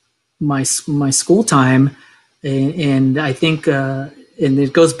my school time, and I think, and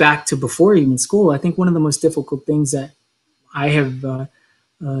it goes back to before even school, I think one of the most difficult things that I have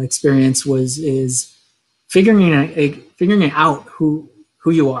experienced is figuring out who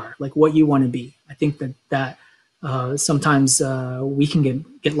you are, like what you want to be. I think that sometimes we can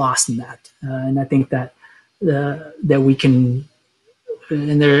get lost in that, and I think that we can,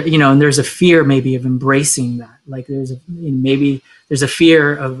 and there's a fear maybe of embracing that. Like maybe there's a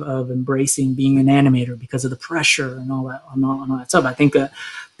fear of embracing being an animator because of the pressure and all that stuff. I think that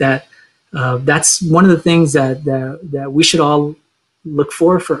that's one of the things that we should all look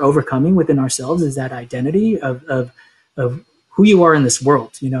for overcoming within ourselves, is that identity of who you are in this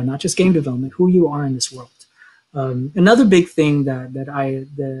world. Not just game development, who you are in this world. Another big thing that I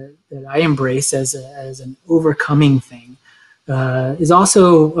embrace as an overcoming thing is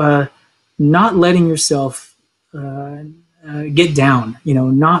also not letting yourself get down.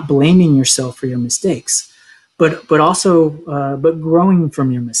 Not blaming yourself for your mistakes, but growing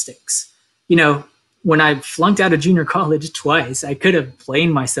from your mistakes. When I flunked out of junior college twice, I could have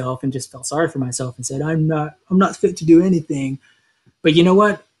blamed myself and just felt sorry for myself and said, I'm not fit to do anything. But you know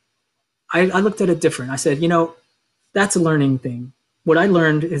what? I looked at it different. I said, that's a learning thing. What I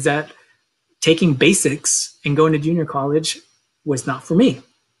learned is that taking basics and going to junior college was not for me.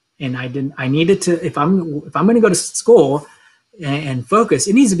 And I needed to, if I'm going to go to school and focus,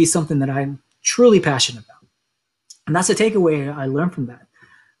 it needs to be something that I'm truly passionate about. And that's a takeaway I learned from that.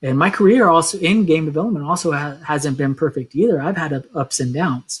 And my career also in game development also hasn't been perfect either. I've had ups and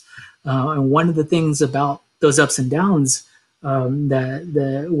downs. And one of the things about those ups and downs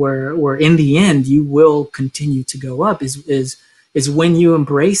where in the end you will continue to go up is when you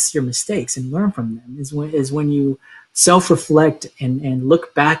embrace your mistakes and learn from them, is when you self-reflect and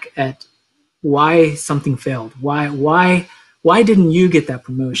look back at why something failed. Why didn't you get that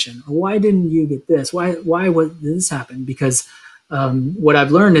promotion? Or why didn't you get this? Why did this happen? Because what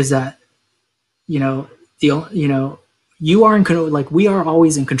I've learned is that, you are in control. Like, we are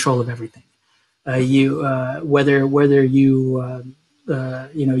always in control of everything. Whether you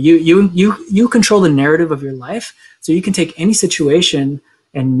control the narrative of your life, so you can take any situation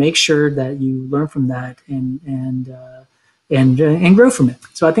and make sure that you learn from that and grow from it.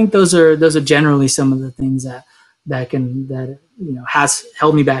 So I think those are generally some of the things that has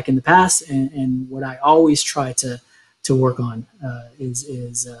held me back in the past, and what I always try to to work on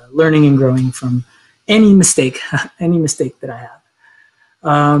is learning and growing from any mistake, any mistake that I have.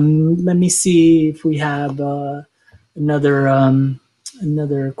 Let me see if we have another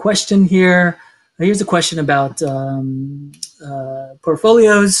question here. Here's a question about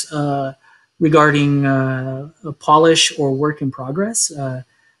portfolios regarding a polish or work in progress.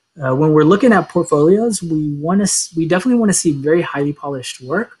 When we're looking at portfolios, we definitely want to see very highly polished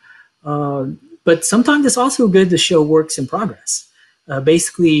work, but sometimes it's also good to show works in progress,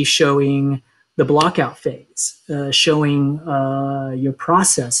 basically showing the blockout phase, showing your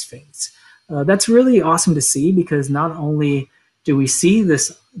process phase. That's really awesome to see, because not only do we see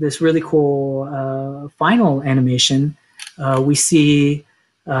this really cool final animation, we see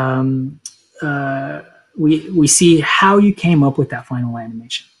we see how you came up with that final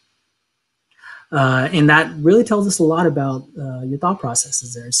animation. And that really tells us a lot about your thought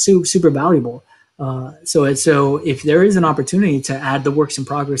processes there. It's super valuable. So if there is an opportunity to add the works in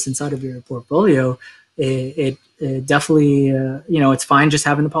progress inside of your portfolio, it definitely, it's fine just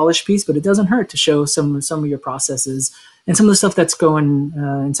having the polished piece, but it doesn't hurt to show some of your processes and some of the stuff that's going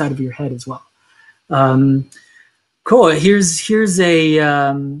inside of your head as well. Cool. Here's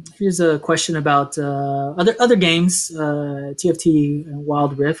a question about other games. TFT and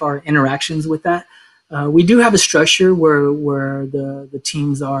Wild Rift, our interactions with that. We do have a structure where the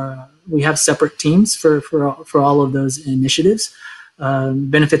teams are. We have separate teams for all of those initiatives.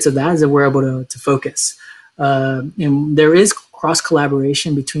 Benefits of that is that we're able to focus, and there is cross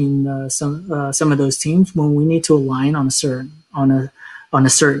collaboration between some of those teams when we need to align on a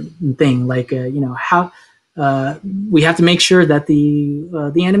certain thing, like how. We have to make sure that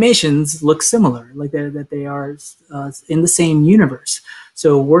the animations look similar, like that they are in the same universe.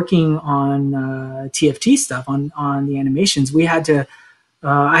 So working on TFT stuff on the animations, we had to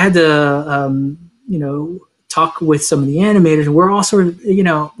I had to talk with some of the animators. We're all sort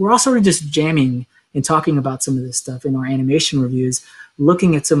of just jamming and talking about some of this stuff in our animation reviews,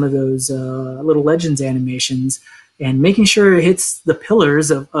 looking at some of those Little Legends animations and making sure it hits the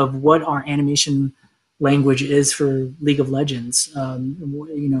pillars of what our animation language is for League of Legends.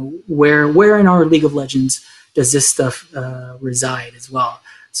 Where in our League of Legends does this stuff reside as well?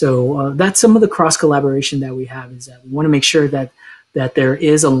 So that's some of the cross collaboration that we have, is that we want to make sure that there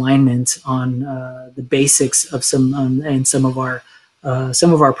is alignment on the basics of some of our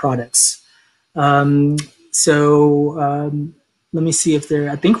products. Let me see if there.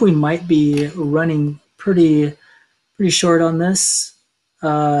 I think we might be running pretty short on this.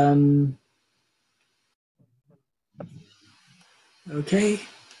 Okay.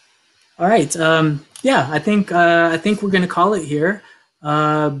 All right. Yeah, I think we're going to call it here.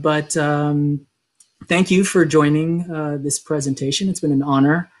 But thank you for joining this presentation. It's been an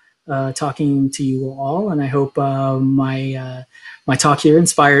honor talking to you all, and I hope my talk here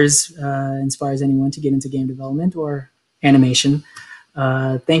inspires anyone to get into game development or animation.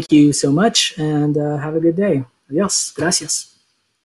 Thank you so much, and have a good day. Adios. Gracias.